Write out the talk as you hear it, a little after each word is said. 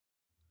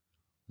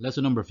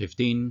Lesson number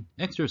 15,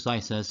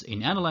 Exercises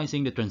in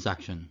Analyzing the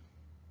Transaction.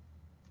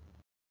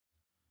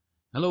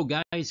 Hello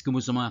guys,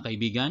 kumusta mga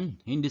kaibigan?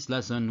 In this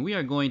lesson, we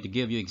are going to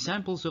give you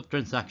examples of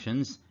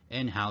transactions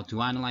and how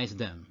to analyze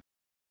them.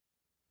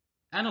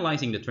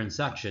 Analyzing the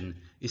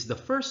transaction is the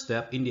first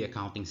step in the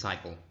accounting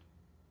cycle.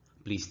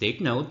 Please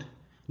take note,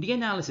 the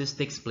analysis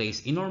takes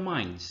place in our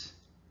minds.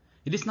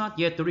 It is not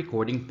yet the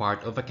recording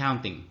part of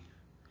accounting.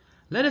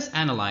 Let us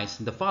analyze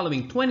the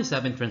following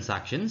 27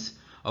 transactions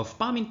of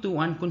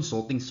Pamintuan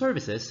Consulting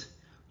Services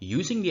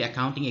using the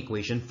accounting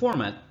equation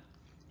format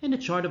and the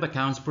chart of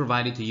accounts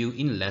provided to you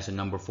in lesson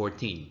number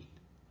 14.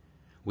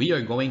 We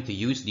are going to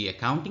use the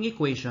accounting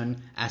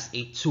equation as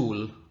a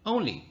tool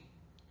only.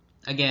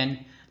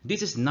 Again,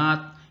 this is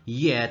not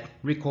yet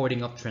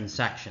recording of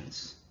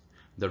transactions.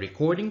 The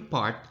recording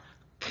part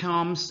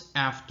comes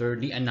after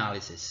the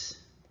analysis.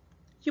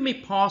 You may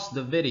pause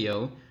the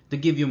video to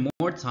give you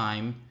more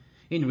time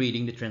in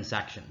reading the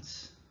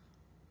transactions.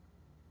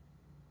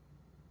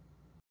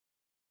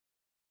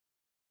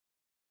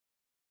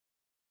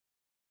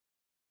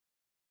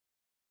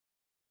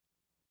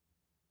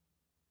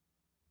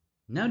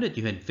 Now that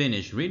you had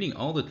finished reading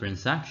all the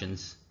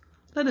transactions,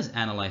 let us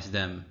analyze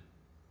them.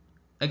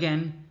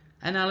 Again,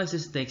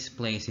 analysis takes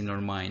place in our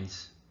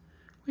minds.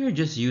 We are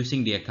just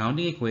using the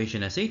accounting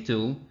equation as a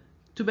tool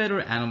to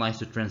better analyze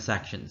the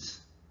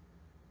transactions.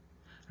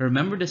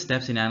 Remember the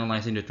steps in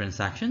analyzing the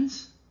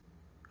transactions?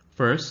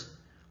 First,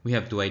 we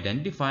have to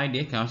identify the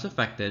accounts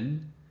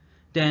affected.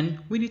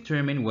 Then, we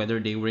determine whether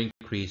they were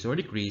increased or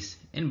decreased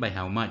and by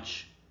how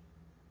much.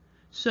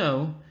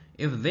 So,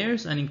 if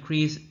there's an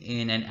increase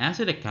in an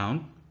asset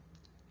account,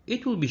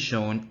 it will be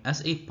shown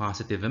as a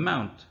positive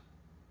amount.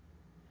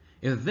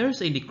 If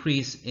there's a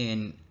decrease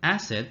in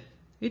asset,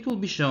 it will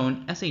be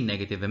shown as a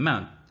negative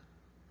amount,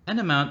 an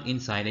amount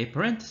inside a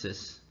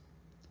parenthesis.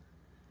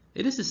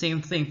 It is the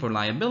same thing for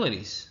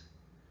liabilities.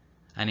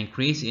 An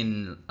increase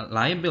in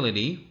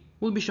liability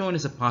will be shown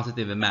as a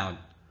positive amount,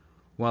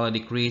 while a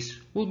decrease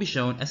will be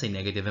shown as a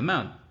negative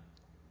amount.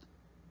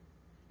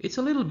 It's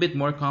a little bit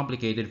more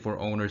complicated for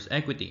owner's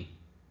equity.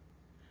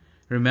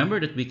 Remember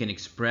that we can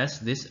express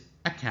this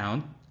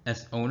account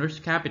as owner's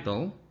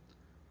capital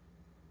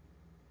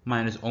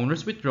minus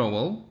owner's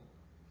withdrawal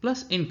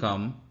plus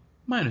income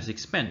minus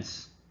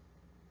expense.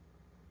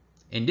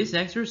 In these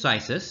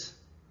exercises,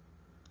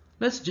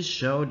 let's just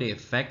show the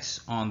effects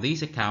on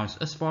these accounts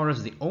as far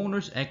as the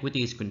owner's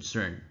equity is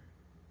concerned.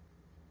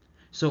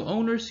 So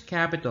owner's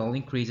capital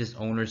increases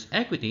owner's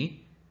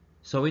equity,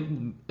 so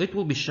it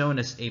will be shown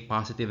as a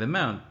positive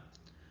amount.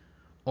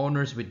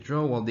 Owner's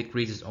withdrawal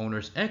decreases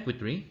owner's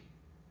equity,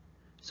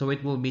 so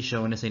it will be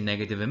shown as a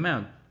negative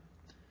amount.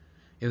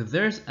 If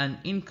there's an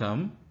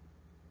income,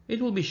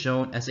 it will be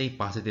shown as a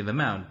positive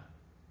amount.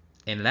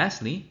 And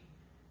lastly,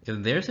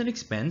 if there's an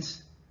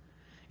expense,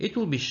 it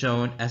will be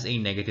shown as a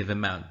negative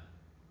amount.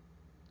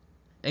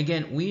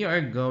 Again, we are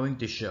going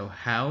to show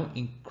how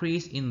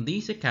increase in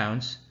these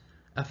accounts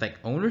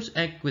affect owner's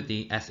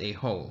equity as a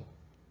whole.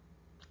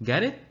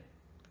 Got it?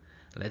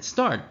 Let's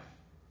start.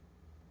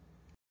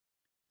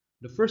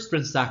 The first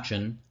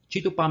transaction,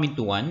 Chito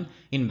Pamintuan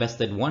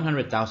invested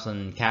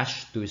 100,000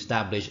 cash to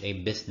establish a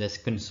business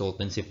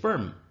consultancy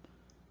firm.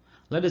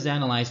 Let us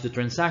analyze the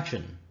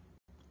transaction.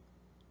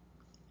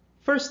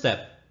 First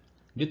step,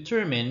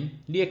 determine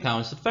the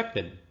accounts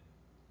affected.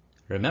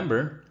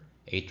 Remember,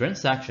 a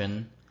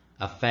transaction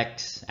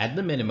affects at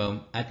the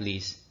minimum at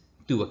least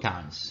 2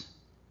 accounts.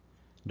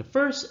 The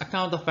first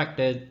account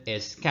affected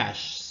is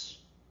cash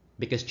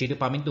because Chito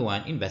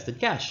Pamintuan invested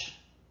cash.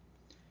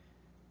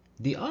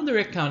 The other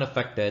account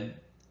affected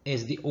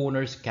is the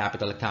owner's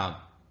capital account.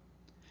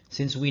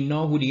 Since we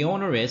know who the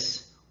owner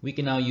is, we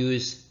can now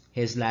use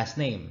his last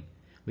name.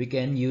 We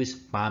can use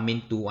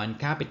Pamintuan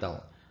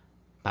Capital.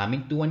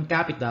 Pamintuan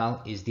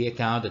Capital is the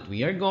account that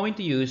we are going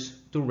to use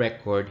to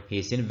record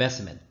his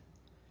investment.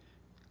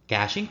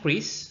 Cash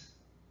increase,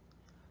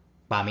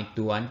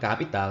 Pamintuan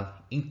Capital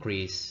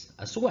increase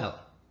as well.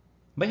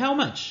 By how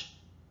much?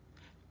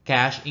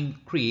 Cash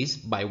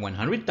increased by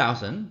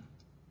 100,000.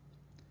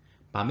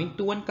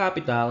 Pamintuan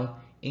Capital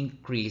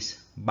increased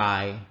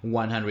by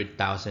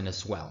 100,000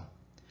 as well.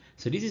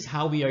 So this is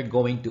how we are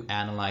going to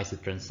analyze the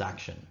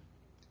transaction.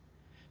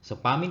 So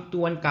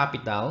Pamintuan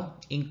Capital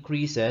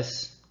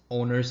increases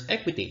owner's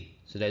equity.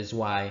 So that is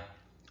why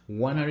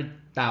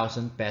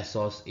 100,000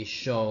 pesos is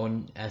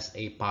shown as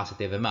a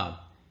positive amount.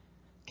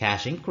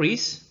 Cash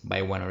increased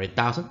by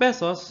 100,000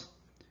 pesos.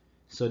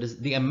 So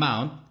the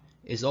amount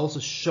is also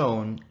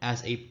shown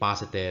as a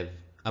positive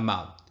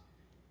amount.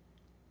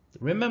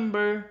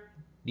 Remember,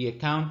 the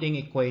accounting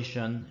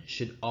equation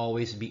should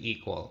always be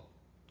equal.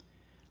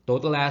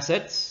 Total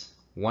assets,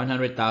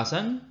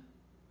 100,000,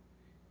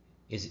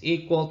 is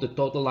equal to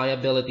total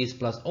liabilities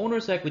plus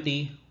owner's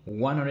equity,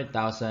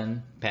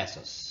 100,000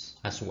 pesos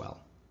as well.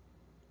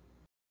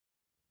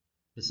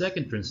 The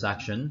second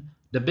transaction,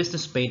 the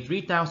business paid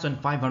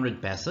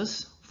 3,500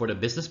 pesos for the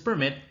business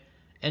permit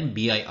and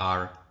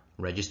BIR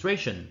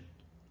registration.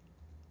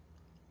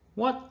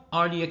 What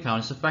are the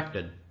accounts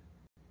affected?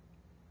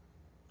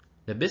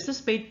 The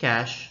business paid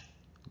cash,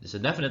 so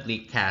definitely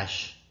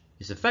cash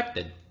is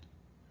affected.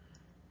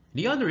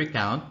 The other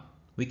account,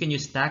 we can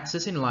use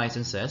taxes and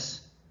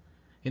licenses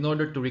in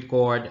order to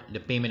record the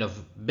payment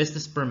of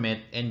business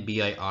permit and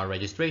BIR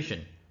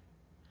registration.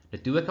 The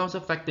two accounts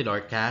affected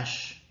are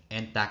cash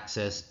and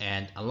taxes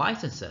and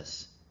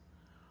licenses.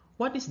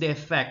 What is the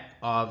effect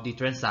of the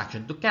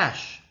transaction to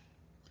cash?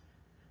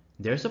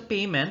 There's a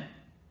payment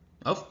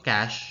of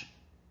cash,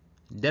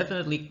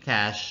 definitely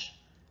cash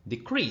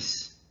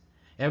decrease.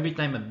 Every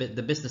time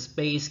the business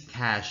pays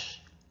cash,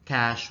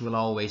 cash will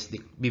always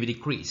be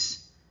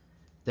decreased.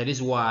 That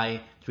is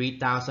why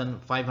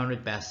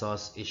 3,500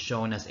 pesos is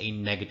shown as a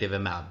negative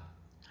amount.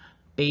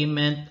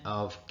 Payment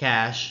of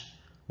cash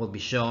will be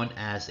shown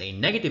as a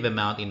negative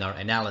amount in our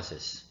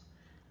analysis.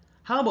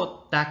 How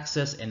about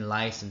taxes and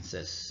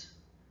licenses?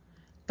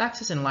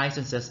 Taxes and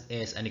licenses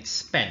is an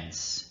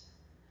expense.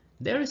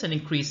 There is an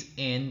increase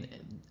in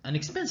an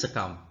expense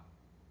account.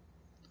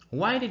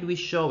 Why did we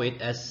show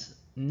it as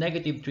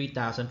negative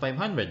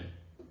 3,500?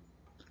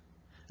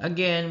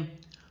 Again,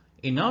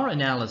 in our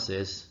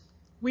analysis,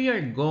 we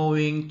are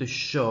going to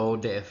show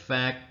the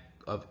effect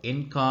of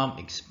income,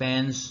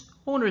 expense,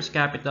 owner's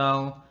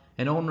capital,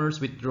 and owner's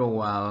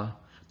withdrawal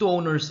to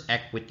owner's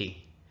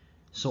equity.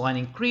 So an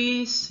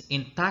increase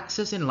in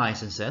taxes and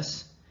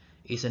licenses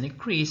is an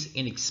increase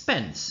in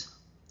expense.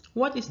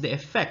 What is the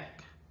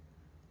effect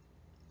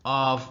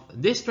of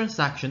this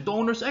transaction to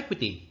owner's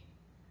equity?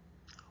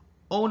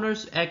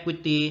 Owner's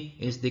equity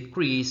is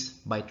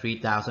decreased by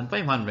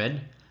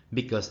 3,500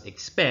 because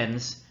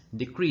expense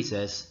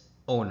decreases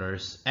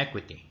owner's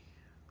equity.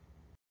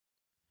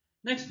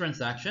 Next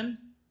transaction,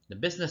 the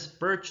business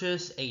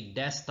purchased a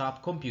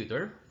desktop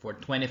computer for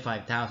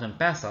 25,000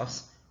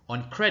 pesos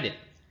on credit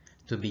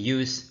to be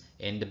used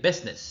in the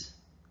business.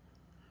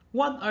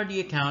 What are the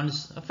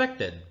accounts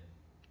affected?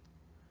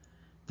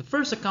 The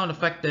first account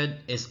affected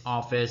is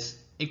office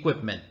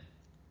equipment.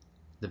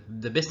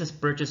 The business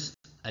purchased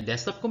a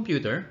desktop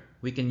computer.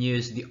 We can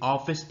use the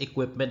office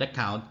equipment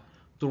account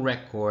to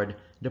record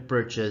the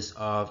purchase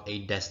of a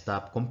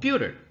desktop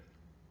computer.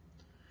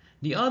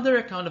 The other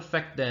account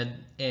affected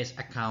is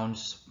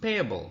accounts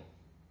payable.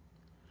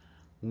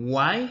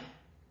 Why?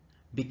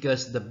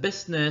 Because the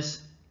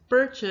business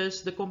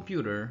purchased the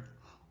computer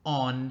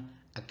on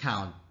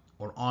account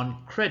or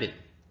on credit.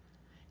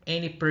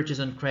 Any purchase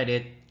on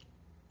credit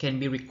can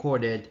be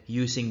recorded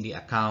using the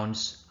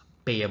accounts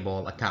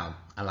payable account,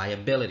 a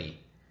liability.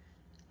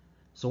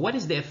 So what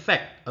is the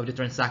effect of the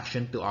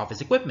transaction to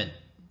office equipment?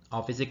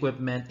 Office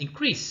equipment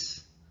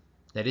increase.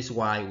 That is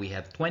why we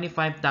have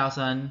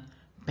 25,000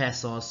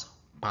 pesos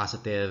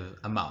positive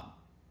amount.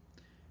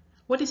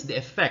 What is the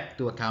effect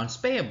to accounts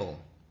payable?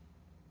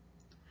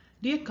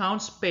 The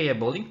accounts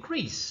payable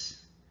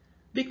increase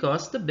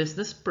because the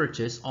business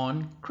purchased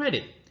on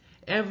credit.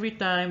 Every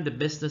time the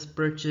business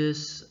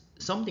purchases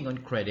something on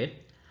credit,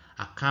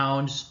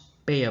 accounts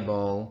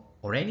payable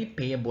or any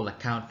payable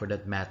account for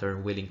that matter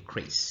will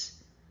increase.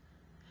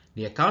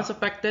 The accounts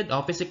affected,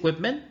 office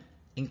equipment,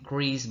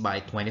 increased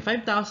by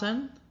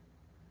 25,000.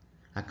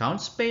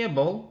 Accounts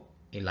payable,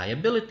 a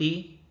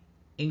liability,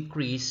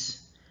 increased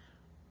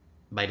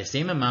by the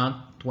same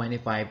amount,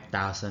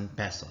 25,000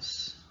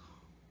 pesos.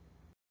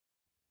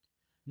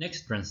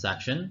 Next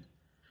transaction,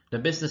 the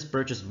business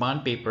purchased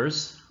bond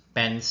papers,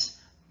 pens,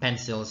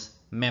 pencils,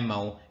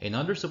 memo, and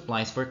other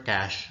supplies for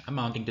cash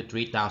amounting to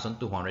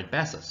 3,200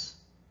 pesos.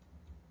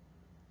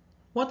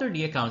 What are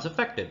the accounts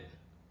affected?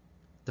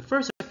 The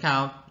first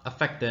account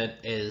affected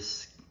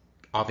is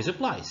office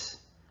supplies.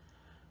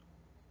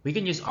 We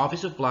can use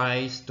office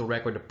supplies to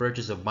record the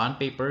purchase of bond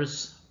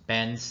papers,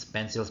 pens,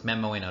 pencils,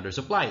 memo, and other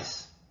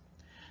supplies.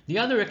 The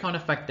other account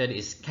affected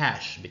is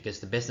cash because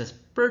the business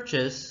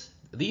purchased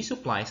these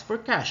supplies for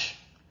cash.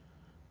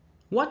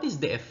 What is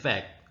the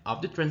effect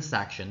of the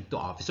transaction to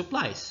office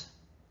supplies?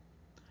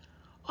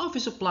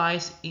 Office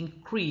supplies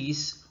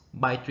increase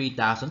by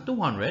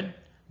 3,200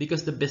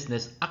 because the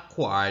business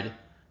acquired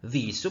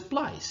these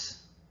supplies.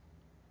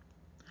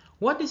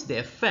 What is the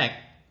effect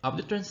of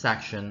the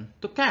transaction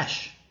to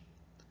cash?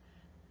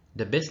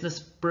 The business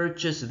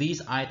purchased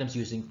these items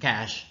using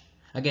cash.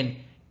 Again,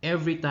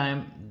 every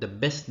time the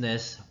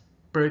business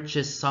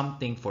purchases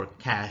something for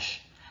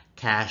cash,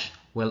 cash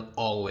will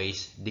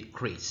always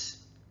decrease.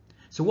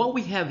 So what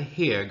we have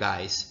here,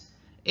 guys,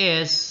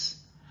 is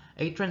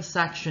a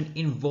transaction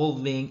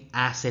involving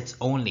assets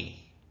only.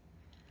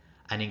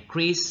 An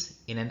increase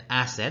in an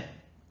asset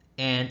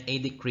and a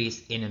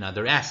decrease in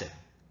another asset.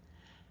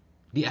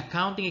 The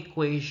accounting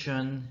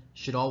equation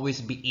should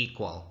always be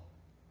equal.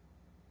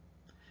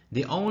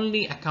 The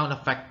only account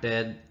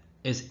affected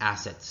is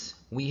assets.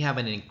 We have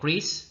an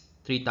increase,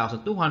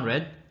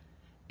 3,200,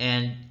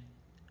 and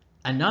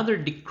another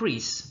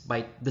decrease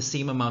by the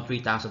same amount,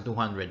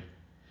 3,200.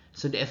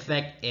 So the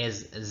effect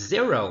is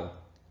 0.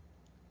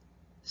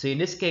 So in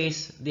this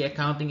case, the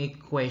accounting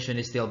equation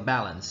is still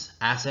balanced.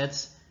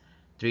 Assets,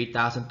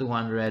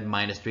 3,200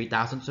 minus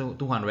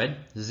 3,200,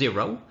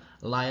 0.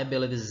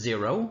 Liability is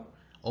 0.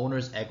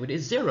 Owner's equity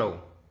is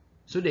 0.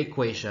 So the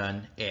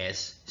equation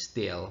is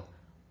still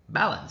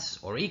balance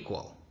or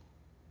equal.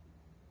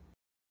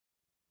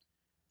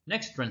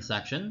 Next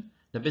transaction,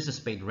 the business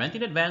paid rent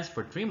in advance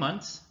for 3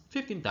 months,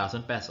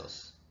 15,000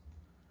 pesos.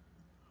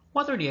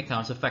 What are the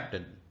accounts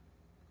affected?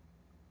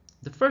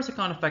 The first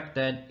account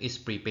affected is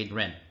prepaid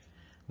rent.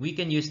 We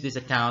can use this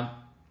account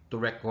to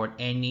record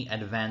any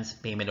advance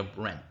payment of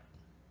rent.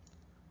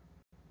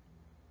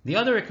 The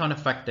other account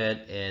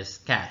affected is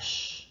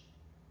cash.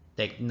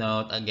 Take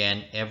note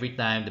again, every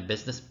time the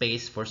business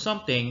pays for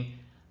something,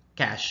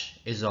 cash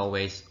is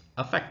always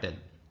affected.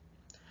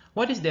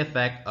 What is the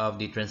effect of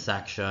the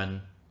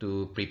transaction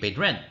to prepaid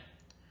rent?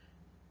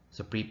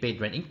 So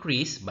prepaid rent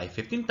increased by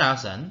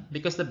 15,000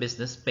 because the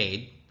business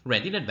paid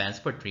rent in advance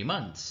for 3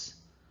 months.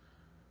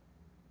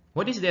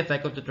 What is the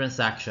effect of the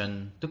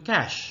transaction to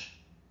cash?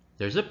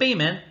 There's a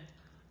payment.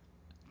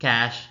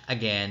 Cash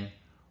again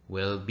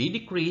will be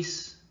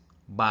decreased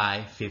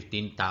by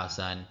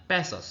 15,000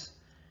 pesos.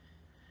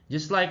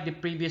 Just like the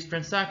previous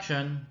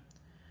transaction,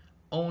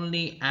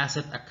 only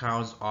asset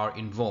accounts are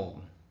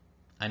involved.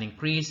 An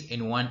increase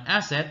in one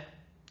asset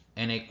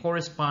and a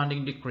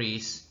corresponding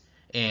decrease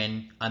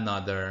in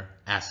another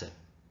asset.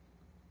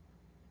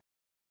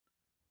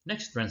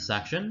 Next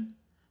transaction,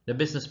 the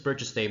business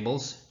purchased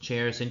tables,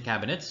 chairs, and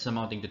cabinets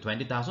amounting to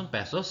 20,000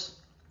 pesos.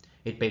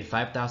 It paid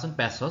 5,000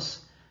 pesos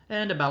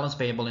and the balance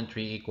payable in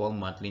 3 equal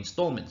monthly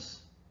installments.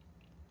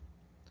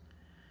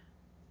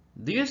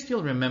 Do you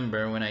still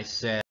remember when I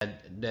said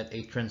that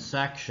a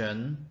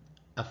transaction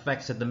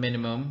affects at the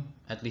minimum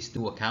at least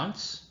 2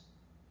 accounts?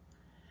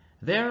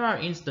 There are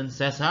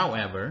instances,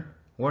 however,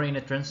 wherein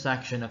a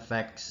transaction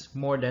affects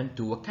more than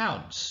 2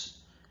 accounts.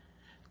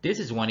 This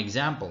is one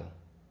example.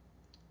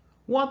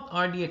 What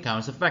are the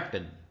accounts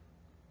affected?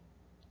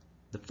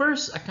 The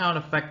first account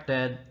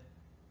affected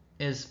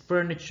is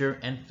furniture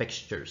and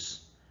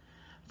fixtures.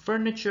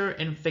 Furniture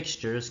and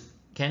fixtures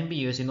can be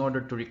used in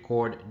order to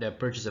record the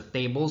purchase of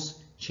tables,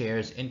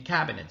 chairs, and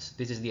cabinets.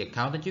 This is the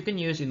account that you can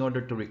use in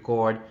order to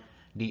record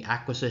the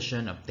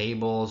acquisition of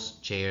tables,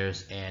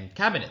 chairs, and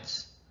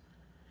cabinets.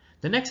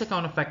 The next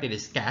account affected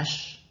is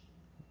cash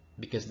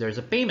because there's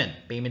a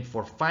payment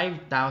for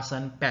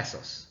 5,000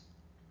 pesos.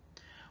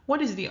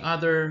 What is the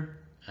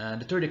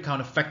third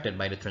account affected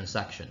by the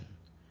transaction?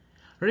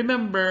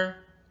 Remember,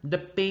 the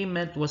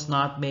payment was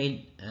not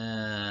made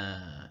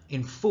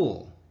in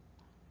full.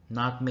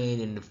 Not made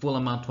in the full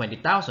amount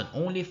 20,000.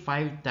 Only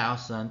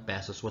 5,000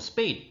 pesos was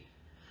paid.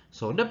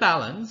 So the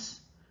balance,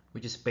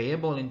 which is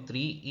payable in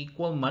 3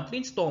 equal monthly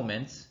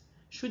installments,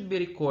 should be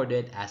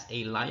recorded as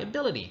a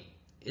liability,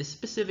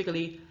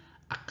 specifically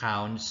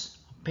accounts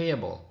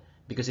payable,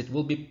 because it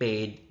will be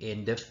paid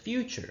in the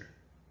future.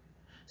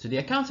 So the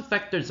accounts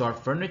affected are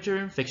furniture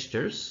and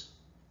fixtures,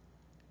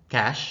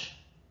 cash,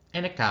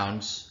 and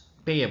accounts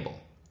payable.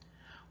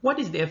 What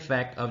is the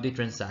effect of the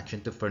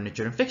transaction to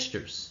furniture and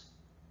fixtures?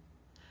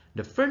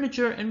 The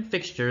furniture and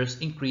fixtures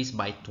increased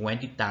by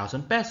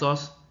 20,000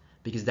 pesos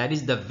because that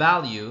is the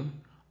value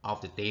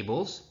of the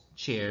tables,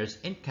 chairs,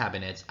 and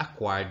cabinets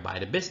acquired by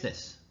the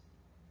business.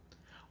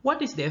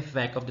 What is the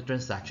effect of the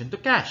transaction to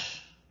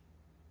cash?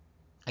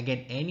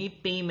 Again, any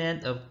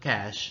payment of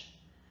cash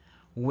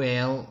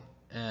will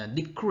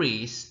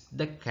decrease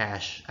the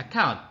cash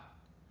account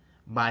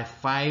by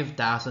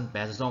 5,000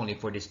 pesos only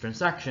for this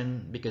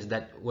transaction because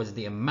that was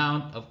the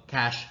amount of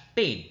cash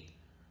paid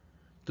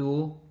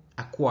to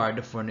acquire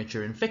the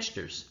furniture and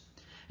fixtures.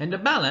 And the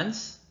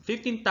balance,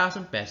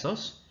 15,000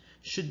 pesos,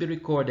 should be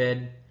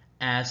recorded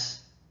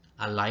as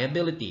a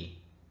liability.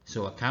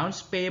 So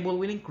accounts payable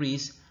will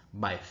increase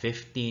by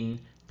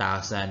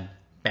 15,000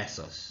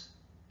 pesos.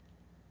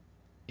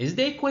 Is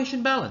the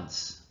equation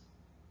balanced?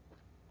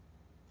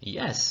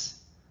 Yes.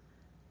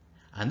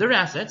 Under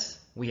assets,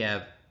 we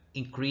have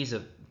increase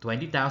of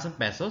 20,000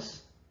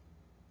 pesos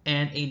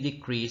and a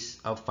decrease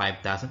of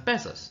 5,000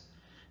 pesos.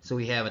 So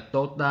we have a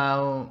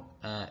total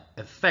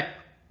effect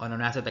on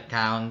our asset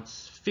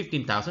accounts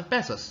 15,000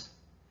 pesos.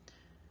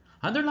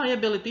 Under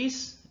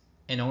liabilities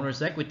and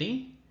owner's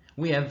equity,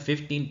 we have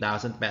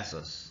 15,000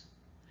 pesos.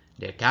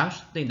 The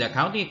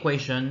accounting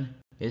equation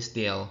is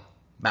still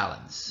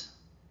balanced.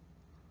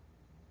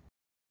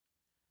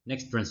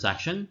 Next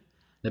transaction,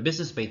 the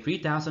business paid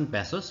 3,000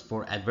 pesos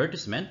for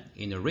advertisement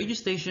in a radio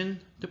station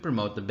to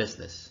promote the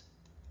business.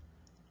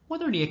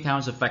 What are the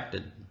accounts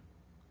affected?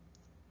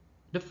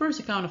 The first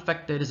account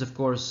affected is of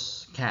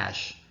course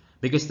cash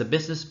because the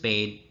business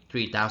paid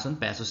 3,000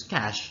 pesos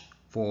cash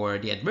for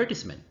the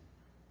advertisement.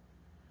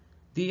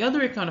 The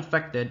other account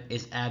affected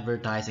is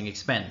advertising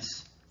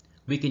expense.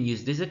 We can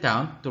use this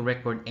account to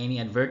record any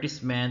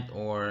advertisement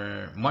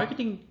or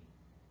marketing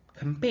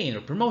campaign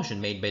or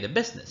promotion made by the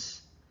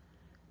business.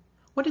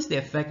 What is the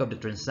effect of the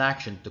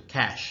transaction to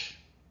cash?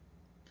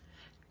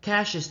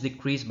 Cash is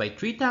decreased by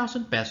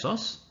 3,000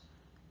 pesos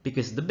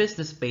because the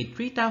business paid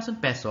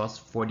 3,000 pesos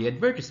for the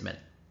advertisement.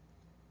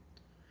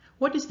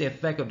 What is the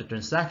effect of the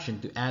transaction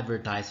to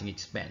advertising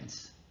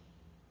expense?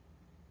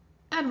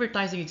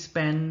 Advertising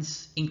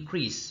expense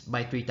increased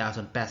by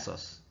 3,000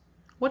 pesos.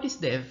 What is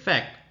the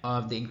effect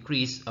of the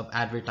increase of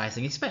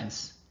advertising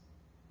expense?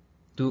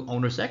 To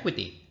owner's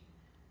equity.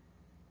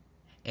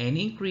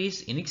 Any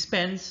increase in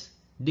expense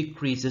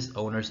decreases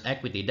owner's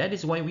equity. That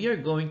is why we are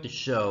going to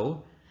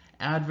show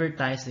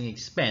advertising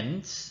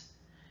expense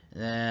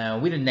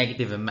with a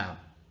negative amount.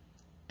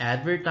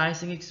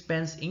 Advertising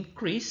expense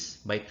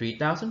increased by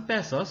 3,000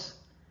 pesos,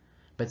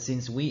 but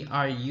since we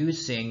are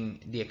using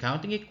the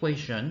accounting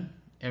equation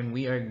and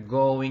we are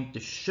going to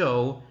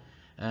show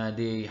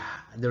the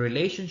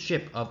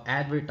relationship of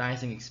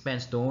advertising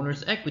expense to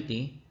owner's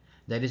equity,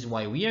 that is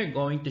why we are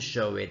going to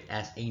show it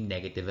as a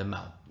negative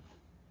amount.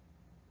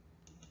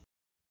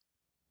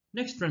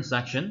 Next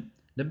transaction,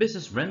 the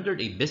business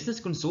rendered a business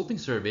consulting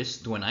service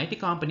to an IT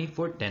company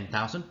for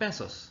 10,000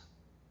 pesos.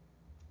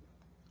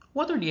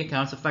 What are the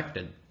accounts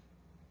affected?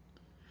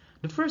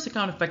 The first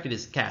account affected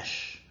is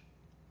cash,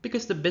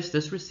 because the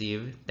business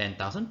received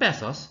 10,000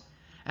 pesos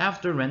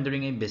after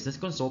rendering a business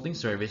consulting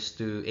service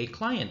to a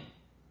client.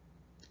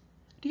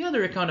 The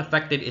other account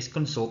affected is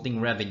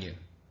consulting revenue.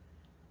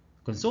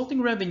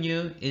 Consulting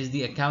revenue is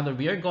the account that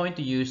we are going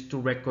to use to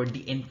record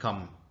the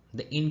income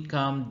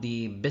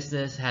the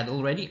business had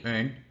already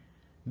earned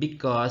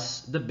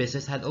because the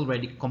business had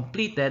already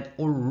completed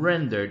or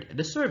rendered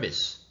the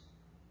service.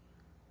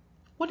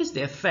 What is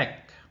the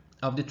effect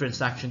of the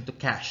transaction to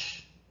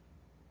cash?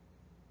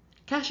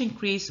 Cash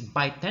increased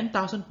by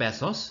 10,000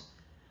 pesos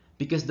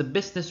because the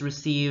business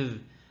received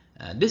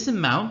this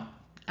amount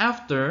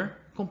after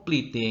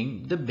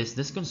completing the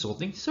business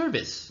consulting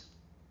service.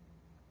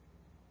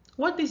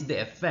 What is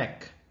the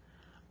effect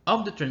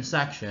of the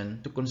transaction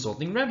to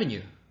consulting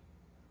revenue?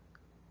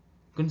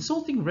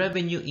 Consulting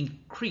revenue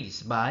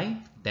increased by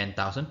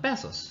 10,000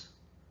 pesos.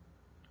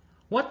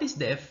 What is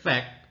the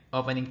effect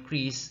of an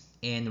increase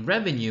in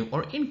revenue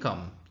or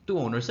income to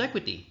owner's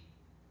equity?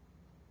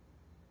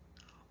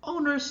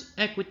 Owner's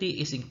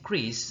equity is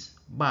increased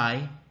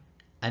by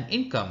an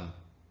income.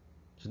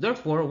 So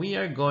therefore, we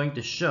are going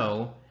to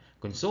show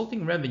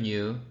consulting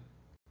revenue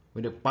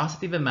with a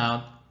positive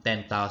amount,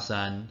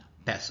 10,000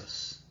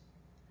 pesos.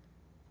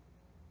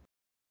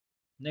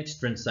 Next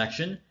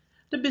transaction,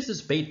 the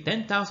business paid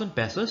 10,000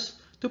 pesos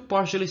to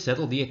partially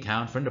settle the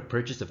account from the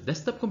purchase of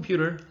desktop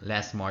computer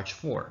last March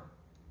 4.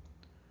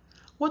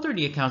 What are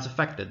the accounts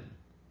affected?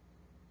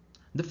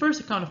 The first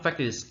account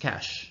affected is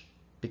cash,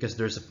 because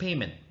there's a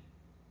payment.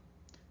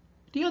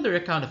 The other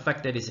account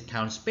affected is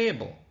accounts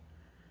payable,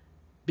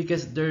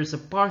 because there's a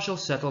partial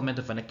settlement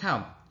of an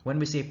account. When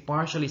we say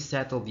partially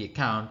settle the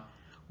account,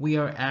 we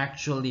are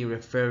actually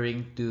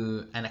referring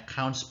to an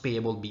accounts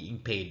payable being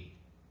paid.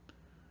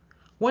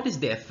 What is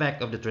the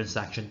effect of the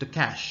transaction to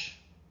cash?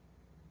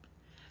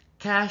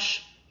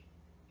 Cash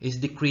is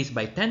decreased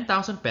by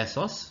 10,000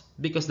 pesos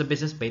because the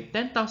business paid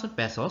 10,000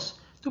 pesos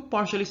to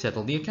partially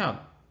settle the account.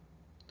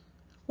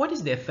 What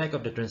is the effect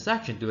of the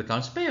transaction to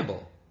accounts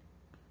payable?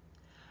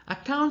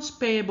 Accounts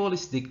payable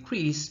is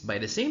decreased by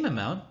the same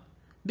amount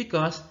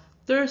because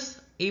there's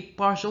a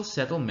partial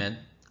settlement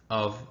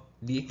of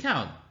the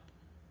account.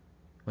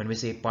 When we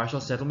say partial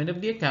settlement of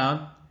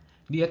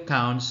the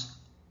accounts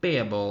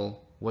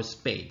payable was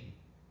paid.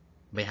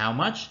 By how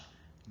much?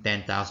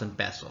 10,000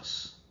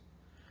 pesos.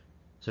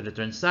 So the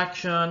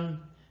transaction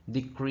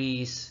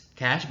decreased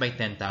cash by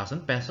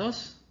 10,000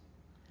 pesos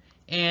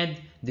and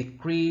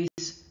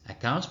decreased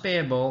accounts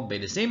payable by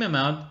the same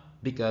amount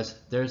because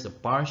there's a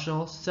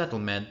partial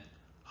settlement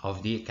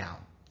of the account.